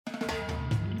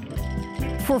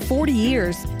For 40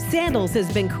 years, Sandals has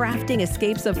been crafting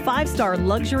escapes of 5-star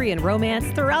luxury and romance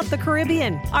throughout the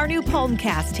Caribbean. Our new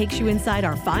Palmcast takes you inside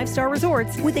our 5-star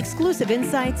resorts with exclusive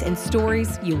insights and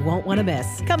stories you won't want to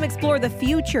miss. Come explore the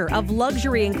future of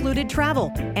luxury-included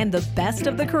travel and the best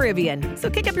of the Caribbean. So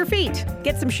kick up your feet,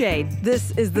 get some shade.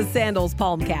 This is the Sandals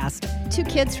Palmcast. 2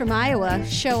 kids from Iowa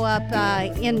show up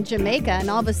in Jamaica, and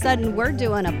all of a sudden we're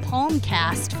doing a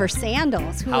Palmcast for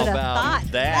Sandals. Who would have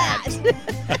thought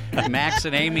that? Max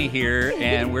and Amy here,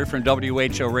 and we're from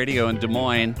WHO Radio in Des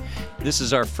Moines. This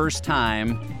is our first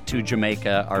time to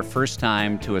Jamaica, our first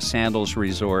time to a Sandals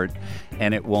resort,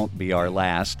 and it won't be our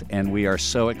last. And we are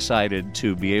so excited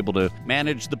to be able to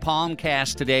manage the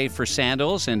Palmcast today for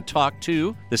Sandals and talk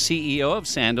to the CEO of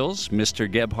Sandals, Mr.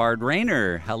 Gebhard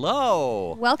Rayner.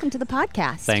 Hello. Welcome to the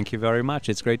podcast. Thank you very much.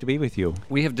 It's great to be with you.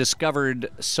 We have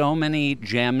discovered so many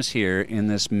gems here in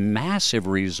this massive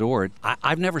resort.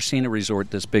 I've never seen a resort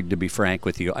this big, to be frank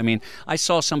with you. I mean, I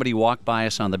saw somebody walk by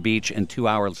us on the beach, and 2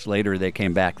 hours later they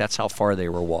came back. That's how far they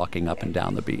were walking up and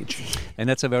down the beach. And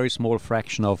that's a very small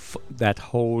fraction of that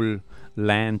whole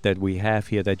land that we have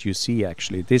here that you see,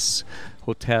 actually. This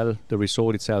hotel, the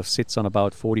resort itself, sits on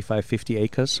about 45, 50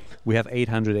 acres. We have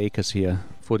 800 acres here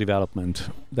for development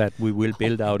that we will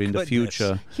build out in the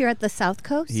future. Here at the South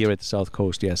Coast? Here at the South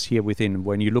Coast, yes. Here within.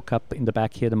 When you look up in the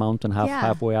back here, the mountain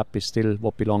halfway up is still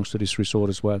what belongs to this resort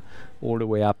as well. All the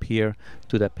way up here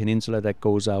to that peninsula that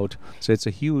goes out. So it's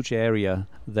a huge area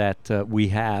that we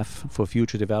have for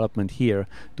future development here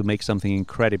to make something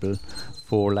incredible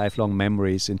for lifelong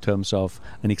memories in terms of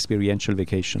an experiential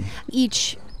vacation.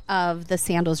 Each of the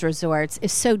Sandals resorts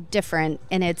is so different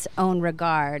in its own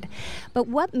regard. But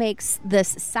what makes this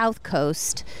South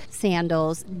Coast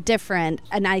Sandals different?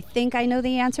 And I think I know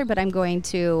the answer, but I'm going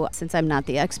to, since I'm not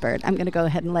the expert, I'm going to go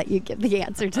ahead and let you give the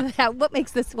answer to that. What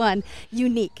makes this one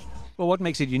unique? Well, what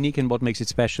makes it unique and what makes it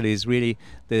special is really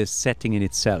the setting in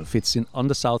itself. It's on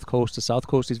the South Coast. The South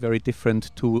Coast is very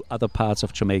different to other parts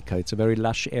of Jamaica. It's a very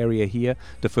lush area here.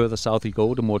 The further south you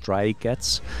go, the more dry it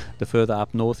gets. The further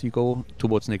up north you go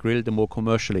towards Negril, the more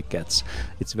commercial it gets.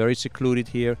 It's very secluded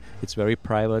here. It's very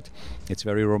private. It's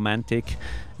very romantic.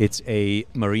 It's a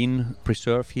marine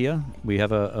preserve here. We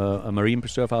have a marine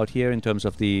preserve out here in terms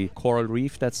of the coral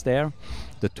reef that's there.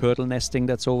 The turtle nesting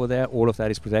that's over there, all of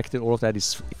that is protected. All of that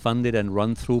is funded and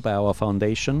run through by our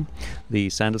foundation,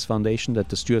 the Sandals Foundation that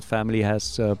the Stewart family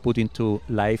has put into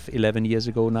life 11 years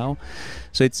ago now.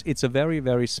 So it's a very,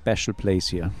 very special place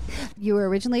here. You were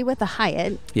originally with the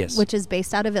Hyatt, yes, which is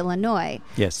based out of Illinois.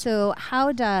 Yes. So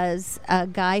how does a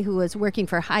guy who was working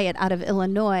for Hyatt out of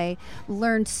Illinois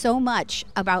learn so much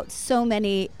about so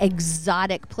many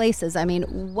exotic places? I mean,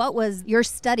 what was your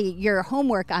study, your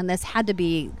homework on this had to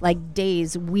be like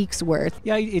days, weeks worth.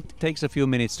 Yeah, it takes a few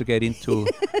minutes to get into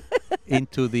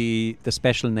into the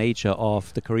special nature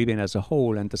of the Caribbean as a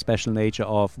whole and the special nature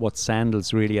of what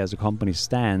Sandals really as a company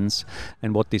stands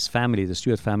and what this family, the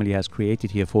Stewart family, has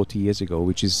created here 40 years ago,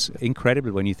 which is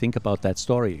incredible when you think about that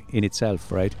story in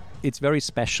itself, right? It's very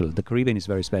special. The Caribbean is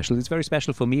very special. It's very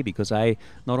special for me because I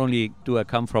not only do I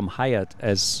come from Hyatt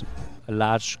as a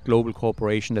large global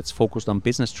corporation that's focused on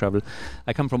business travel.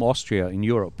 I come from Austria in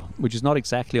Europe, which is not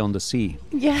exactly on the sea.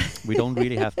 Yeah. We don't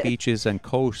really have beaches and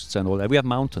coasts and all that. We have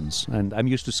mountains, and I'm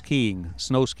used to skiing,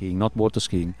 snow skiing, not water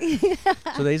skiing.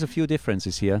 So there's a few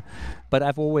differences here. But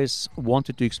I've always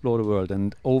wanted to explore the world,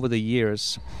 and over the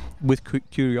years, with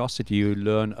curiosity, you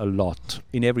learn a lot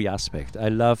in every aspect. I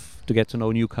love to get to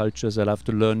know new cultures, I love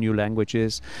to learn new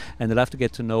languages, and I love to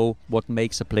get to know what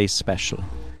makes a place special.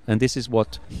 And this is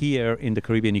what here in the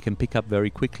Caribbean you can pick up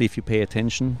very quickly if you pay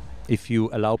attention, if you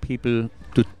allow people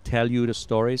to tell you the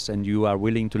stories and you are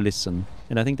willing to listen.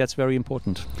 And I think that's very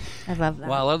important. I love that.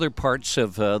 While other parts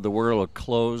of the world are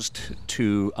closed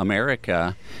to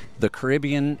America, the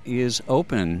Caribbean is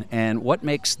open. And what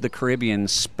makes the Caribbean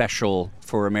special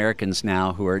for Americans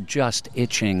now who are just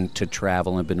itching to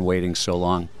travel and have been waiting so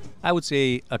long? I would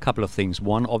say a couple of things.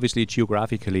 One, obviously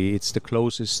geographically, it's the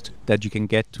closest that you can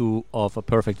get to of a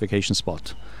perfect vacation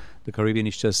spot. The Caribbean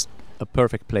is just a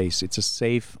perfect place. It's a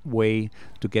safe way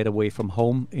to get away from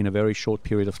home in a very short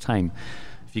period of time.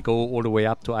 If you go all the way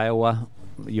up to Iowa,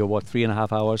 you're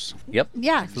 3.5 hours? Yep.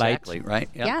 Yeah. Flight, exactly, right?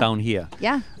 Yep. Yeah. Down here.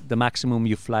 Yeah. The maximum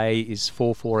you fly is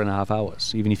 4.5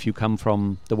 hours. Even if you come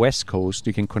from the West Coast,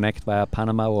 you can connect via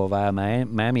Panama or via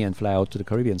Miami and fly out to the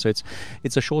Caribbean. So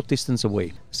it's a short distance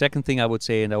away. Second thing I would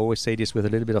say, and I always say this with a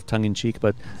little bit of tongue in cheek,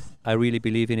 but I really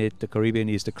believe in it, the Caribbean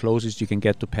is the closest you can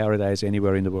get to paradise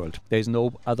anywhere in the world. There is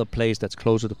no other place that's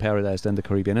closer to paradise than the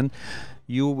Caribbean. And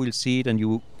you will see it and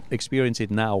you experience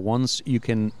it now, once you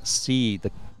can see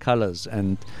the colors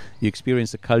and you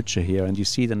experience the culture here and you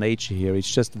see the nature here,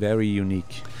 it's just very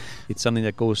unique. It's something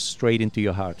that goes straight into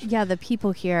your heart. Yeah, the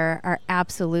people here are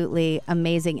absolutely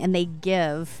amazing, and they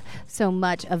give so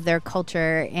much of their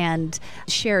culture and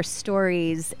share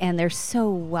stories, and they're so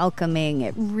welcoming.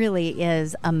 It really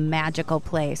is a magical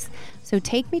place. So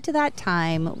take me to that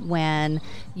time when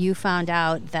you found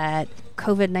out that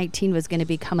COVID-19 was going to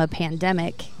become a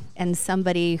pandemic, and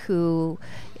somebody who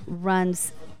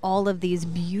runs all of these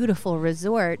beautiful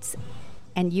resorts,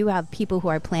 and you have people who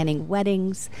are planning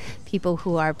weddings, people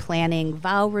who are planning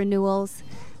vow renewals.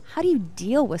 How do you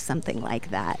deal with something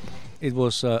like that? It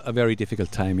was a very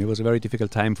difficult time. It was a very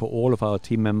difficult time for all of our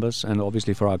team members and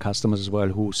obviously for our customers as well,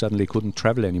 who suddenly couldn't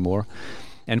travel anymore.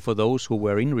 And for those who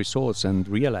were in resorts and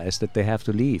realized that they have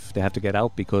to leave, they have to get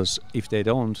out, because if they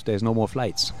don't, there's no more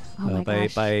flights. Oh my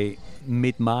gosh. By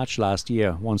mid-March last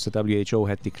year, once the WHO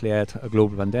had declared a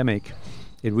global pandemic,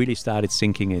 it really started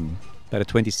sinking in. By the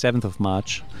 27th of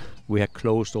March, we had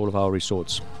closed all of our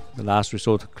resorts. The last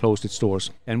resort closed its doors.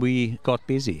 And we got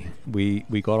busy. We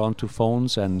got onto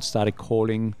phones and started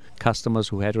calling customers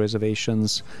who had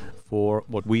reservations for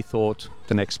what we thought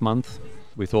the next month.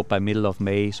 We thought by middle of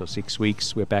May, so 6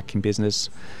 weeks, we're back in business.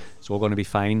 It's all going to be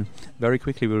fine. Very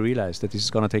quickly we realized that this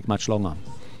is going to take much longer.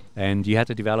 And you had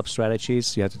to develop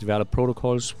strategies, you had to develop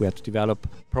protocols, we had to develop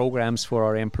programs for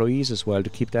our employees as well to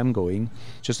keep them going,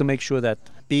 just to make sure that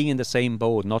being in the same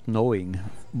boat, not knowing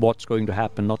what's going to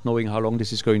happen, not knowing how long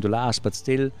this is going to last, but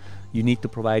still you need to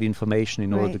provide information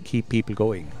in order to keep people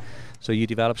going. So you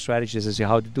develop strategies as to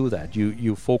how to do that.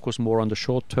 You focus more on the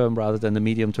short term rather than the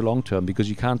medium to long term, because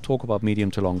you can't talk about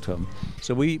medium to long term.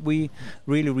 So we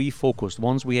really refocused.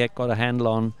 Once we had got a handle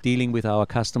on dealing with our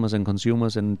customers and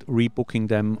consumers and rebooking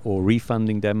them or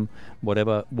refunding them,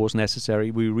 whatever was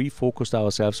necessary, we refocused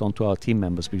ourselves onto our team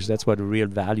members, because that's where the real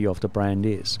value of the brand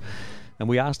is. And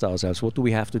we asked ourselves, what do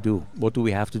we have to do? What do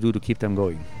we have to do to keep them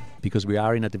going? Because we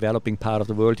are in a developing part of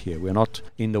the world here. We're not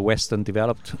in the Western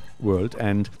developed world.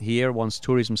 And here, once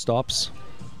tourism stops,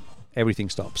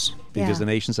 everything stops. Because the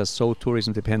nations are so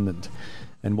tourism dependent.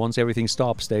 And once everything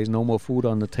stops, there is no more food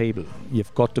on the table.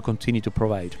 You've got to continue to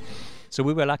provide. So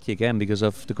we were lucky again because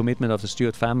of the commitment of the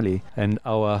Stewart family and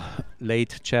our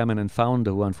late chairman and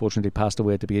founder, who unfortunately passed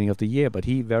away at the beginning of the year. But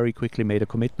he very quickly made a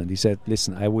commitment. He said,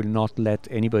 listen, I will not let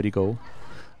anybody go.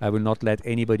 I will not let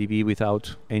anybody be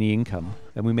without any income.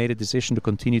 And we made a decision to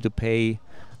continue to pay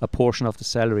a portion of the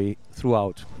salary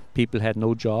throughout. People had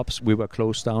no jobs. We were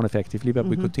closed down effectively, but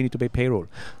we continued to pay payroll.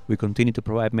 We continued to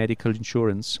provide medical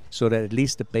insurance so that at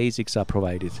least the basics are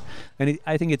provided. And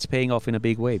I think it's paying off in a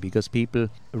big way, because people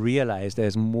realize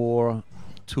there's more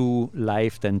to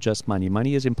life than just money.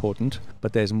 Money is important,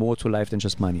 but there's more to life than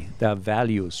just money. There are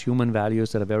values, human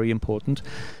values, that are very important,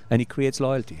 and it creates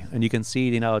loyalty. And you can see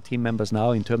it in our team members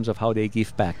now in terms of how they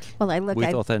give back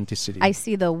with authenticity. I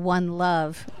see the one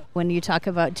love when you talk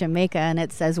about Jamaica and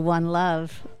it says one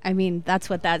love. I mean, that's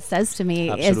what that says to me.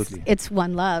 Absolutely. It's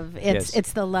one love.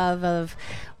 It's the love of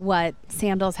what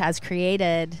Sandals has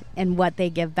created and what they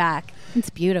give back. It's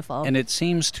beautiful. And it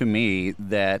seems to me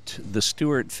that the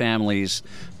Stewart family's,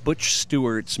 Butch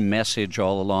Stewart's message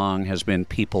all along has been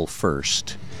people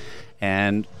first.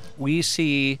 And we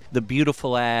see the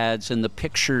beautiful ads and the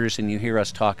pictures, and you hear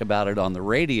us talk about it on the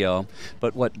radio,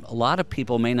 but what a lot of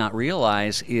people may not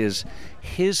realize is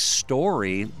his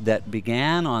story that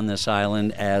began on this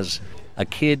island as a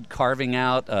kid carving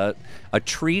out a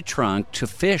tree trunk to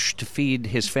fish, to feed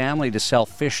his family, to sell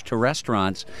fish to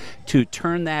restaurants, to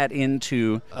turn that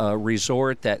into a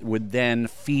resort that would then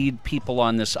feed people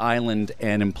on this island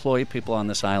and employ people on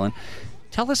this island.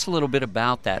 Tell us a little bit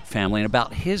about that family and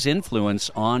about his influence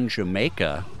on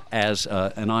Jamaica as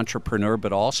an entrepreneur,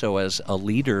 but also as a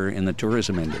leader in the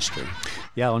tourism industry.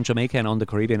 Yeah, on Jamaica and on the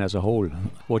Caribbean as a whole.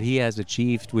 What he has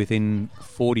achieved within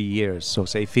 40 years, so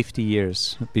say 50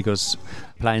 years, because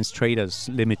Appliance Traders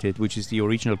Limited, which is the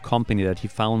original company that he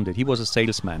founded, he was a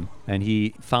salesman, and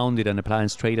he founded an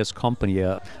Appliance Traders company,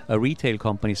 a retail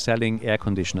company selling air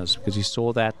conditioners, because he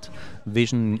saw that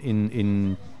vision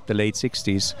in the late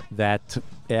 60s that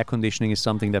air conditioning is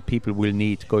something that people will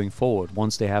need going forward.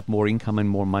 Once they have more income and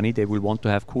more money, they will want to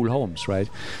have cool homes, right?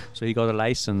 So he got a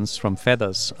license from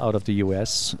Feathers out of the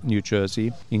US, New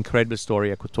Jersey. Incredible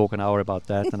story. I could talk an hour about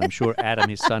that, and I'm sure Adam,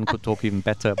 his son, could talk even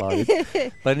better about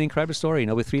it. But an incredible story.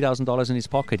 With $3,000 in his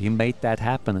pocket, he made that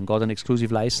happen and got an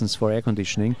exclusive license for air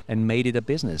conditioning and made it a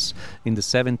business. In the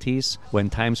 70s, when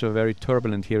times were very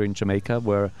turbulent here in Jamaica,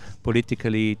 where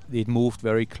politically it moved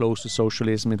very close to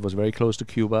socialism, it was very close to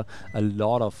Cuba, a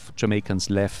lot lot of Jamaicans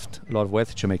left, a lot of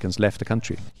wealthy Jamaicans left the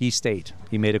country. He stayed.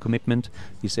 He made a commitment.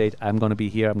 He said, I'm going to be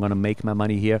here. I'm going to make my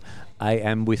money here. I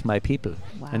am with my people.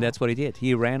 Wow. And that's what he did.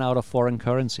 He ran out of foreign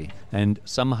currency. And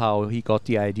somehow he got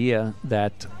the idea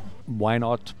that why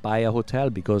not buy a hotel?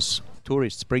 Because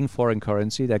tourists bring foreign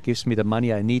currency that gives me the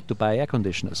money I need to buy air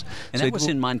conditioners. And So that it was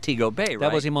w- in Montego Bay, right?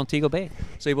 That was in Montego Bay.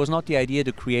 So it was not the idea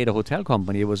to create a hotel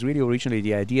company. It was really originally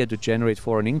the idea to generate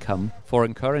foreign income,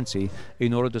 foreign currency,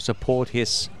 in order to support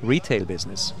his retail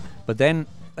business. But then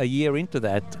a year into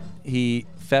that, he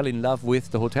fell in love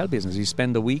with the hotel business. He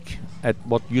spent a week at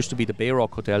what used to be the Bay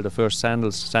Rock Hotel, the first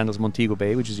Sandals Montego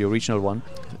Bay, which is the original one.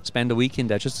 Spend a week in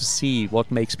there just to see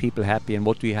what makes people happy and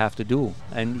what do you have to do.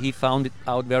 And he found it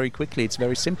out very quickly. It's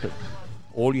very simple.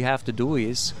 All you have to do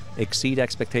is exceed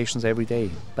expectations every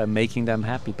day by making them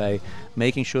happy, by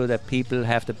making sure that people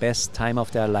have the best time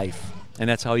of their life. And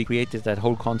that's how he created that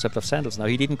whole concept of Sandals. Now,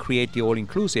 he didn't create the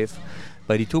all-inclusive,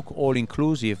 but he took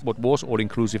all-inclusive, what was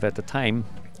all-inclusive at the time,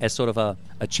 as sort of a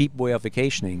cheap way of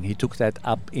vacationing. He took that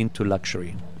up into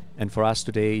luxury. And for us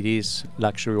today, it is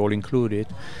luxury all-included.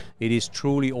 It is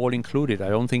truly all-included. I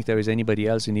don't think there is anybody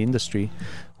else in the industry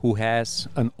who has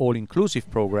an all-inclusive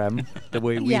program the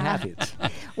way we Yeah. have it.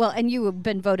 Well, and you have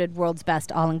been voted world's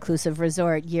best all-inclusive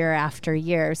resort year after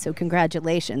year, so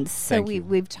congratulations. So Thank you.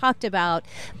 we've talked about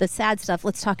the sad stuff.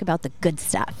 Let's talk about the good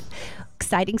stuff.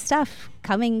 Exciting stuff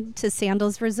coming to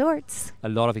Sandals Resorts. A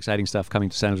lot of exciting stuff coming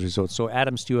to Sandals Resort. So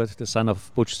Adam Stewart, the son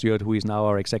of Butch Stewart, who is now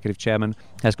our executive chairman,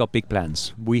 has got big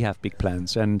plans. We have big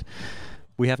plans, and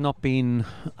we have not been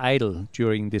idle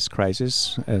during this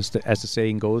crisis, as the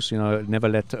saying goes. You know, never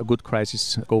let a good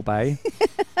crisis go by.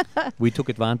 We took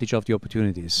advantage of the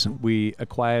opportunities. We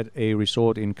acquired a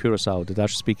resort in Curacao, the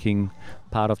Dutch-speaking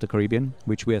part of the Caribbean,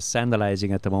 which we are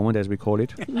sandalizing at the moment, as we call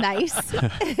it. Nice.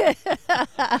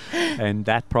 And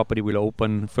that property will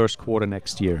open first quarter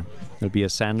next year. It'll be a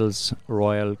Sandals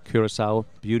Royal Curacao.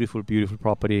 Beautiful, beautiful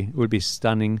property. It will be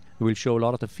stunning. It will show a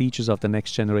lot of the features of the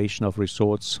next generation of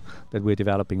resorts that we're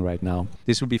developing right now.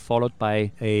 This will be followed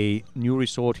by a new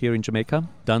resort here in Jamaica,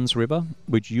 Dunn's River,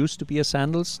 which used to be a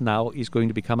Sandals, now is going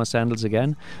to become a Sandals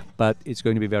again, but it's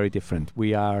going to be very different.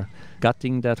 We are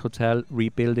gutting that hotel,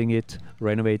 rebuilding it,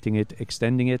 renovating it,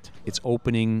 extending it. It's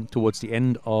opening towards the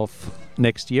end of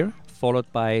next year, followed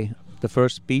by the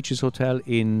first beaches hotel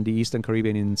in the Eastern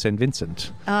Caribbean in St.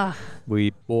 Vincent. Ah,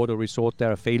 We bought a resort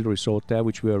there, a failed resort there,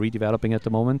 which we are redeveloping at the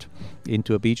moment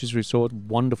into a beaches resort.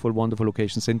 Wonderful, wonderful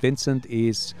location. St. Vincent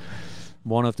is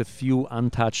one of the few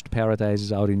untouched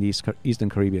paradises out in the Eastern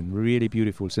Caribbean. Really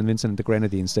beautiful. St. Vincent and the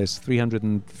Grenadines. There's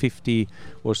 350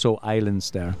 or so islands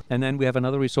there. And then we have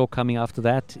another resort coming after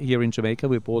that here in Jamaica.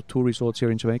 We bought 2 resorts here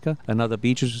in Jamaica. Another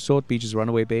beaches resort, Beaches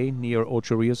Runaway Bay, near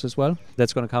Ocho Rios as well.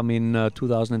 That's going to come in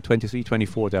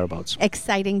 2023-24, thereabouts.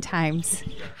 exciting times.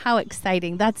 How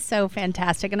exciting. That's so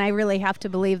fantastic. And I really have to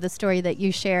believe the story that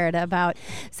you shared about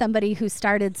somebody who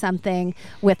started something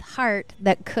with heart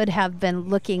that could have been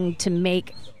looking to make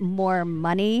more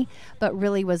money, but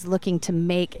really was looking to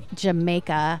make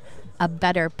Jamaica a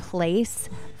better place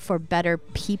for better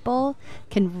people.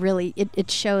 Can really,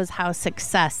 it shows how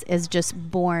success is just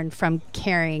born from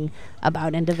caring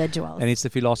about individuals. And it's the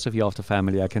philosophy of the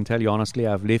family. I can tell you honestly,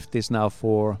 I've lived this now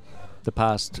for the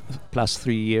past plus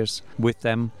 3 years with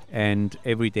them, and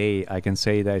every day I can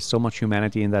say there's so much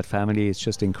humanity in that family. It's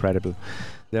just incredible.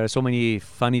 There are so many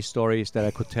funny stories that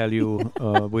I could tell you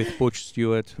with Butch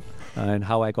Stewart and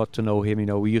how I got to know him. You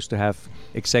know, we used to have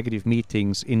executive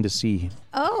meetings in the sea.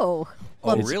 Oh,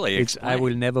 Oh, It's- really? I Explain.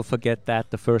 will never forget that,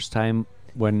 the first time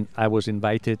when I was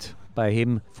invited by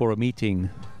him for a meeting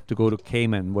to go to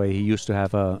Cayman, where he used to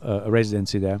have a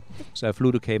residency there. So I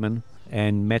flew to Cayman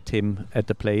and met him at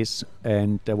the place,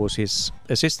 and there was his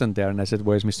assistant there, and I said,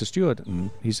 "Where's Mr. Stewart?" And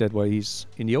he said, "Well, he's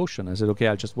in the ocean." I said, "Okay,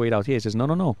 I'll just wait out here." He says,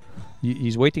 "No.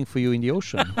 He's waiting for you in the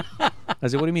ocean." I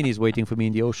said, "What do you mean he's waiting for me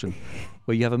in the ocean?"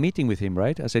 "Well, you have a meeting with him,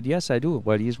 right?" I said, "Yes, I do."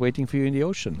 "Well, he's waiting for you in the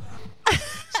ocean."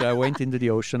 So I went into the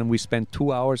ocean, and we spent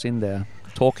 2 hours in there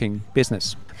talking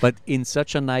business, but in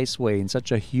such a nice way, in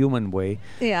such a human way.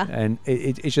 yeah. And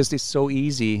it just is so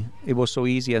easy. It was so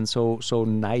easy and so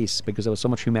nice because there was so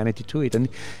much humanity to it. And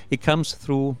it comes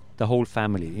through the whole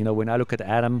family. You know, when I look at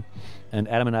Adam, and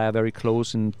Adam and I are very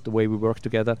close in the way we work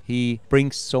together, he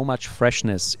brings so much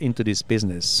freshness into this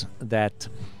business that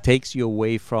takes you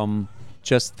away from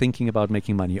just thinking about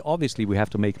making money. Obviously, we have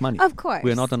to make money. Of course.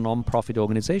 We're not a non-profit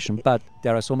organization, but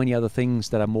there are so many other things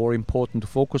that are more important to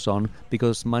focus on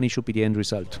because money should be the end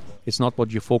result. It's not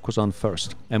what you focus on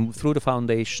first. And through the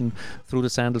foundation, through the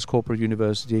Sandals Corporate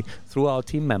University, through our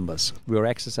team members, we are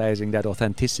exercising that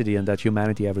authenticity and that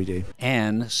humanity every day.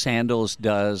 And Sandals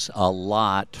does a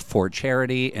lot for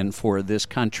charity and for this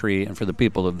country and for the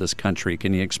people of this country.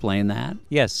 Can you explain that?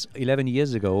 Yes, 11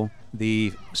 years ago,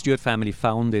 the Stewart family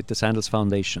founded the Sandals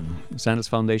Foundation. The Sandals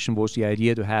Foundation was the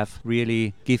idea to have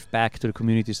really give back to the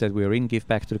communities that we are in, give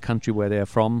back to the country where they are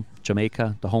from,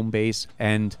 Jamaica, the home base,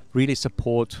 and really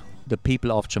support the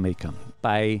people of Jamaica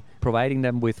by providing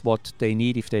them with what they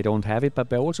need if they don't have it, but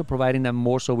by also providing them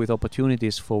more so with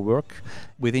opportunities for work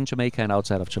within Jamaica and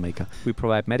outside of Jamaica. We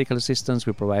provide medical assistance,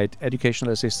 we provide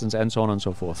educational assistance, and so on and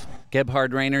so forth.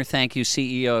 Gebhard Rayner, thank you,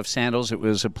 CEO of Sandals. It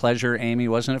was a pleasure. Amy,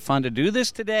 wasn't it fun to do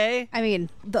this today? I mean,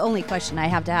 the only question I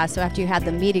have to ask, so after you had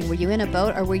the meeting, were you in a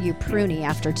boat or were you pruny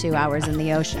after 2 hours in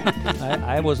the ocean?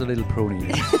 I was a little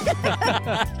pruny.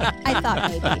 I thought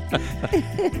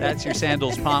maybe. That's your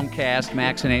Sandals Palmcast.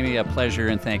 Max and Amy, a pleasure,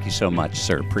 and thank you so much,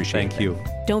 sir. Appreciate it. Thank you.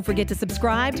 Don't forget to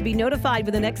subscribe to be notified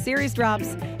when the next series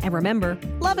drops. And remember,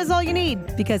 love is all you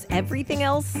need because everything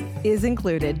else is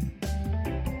included.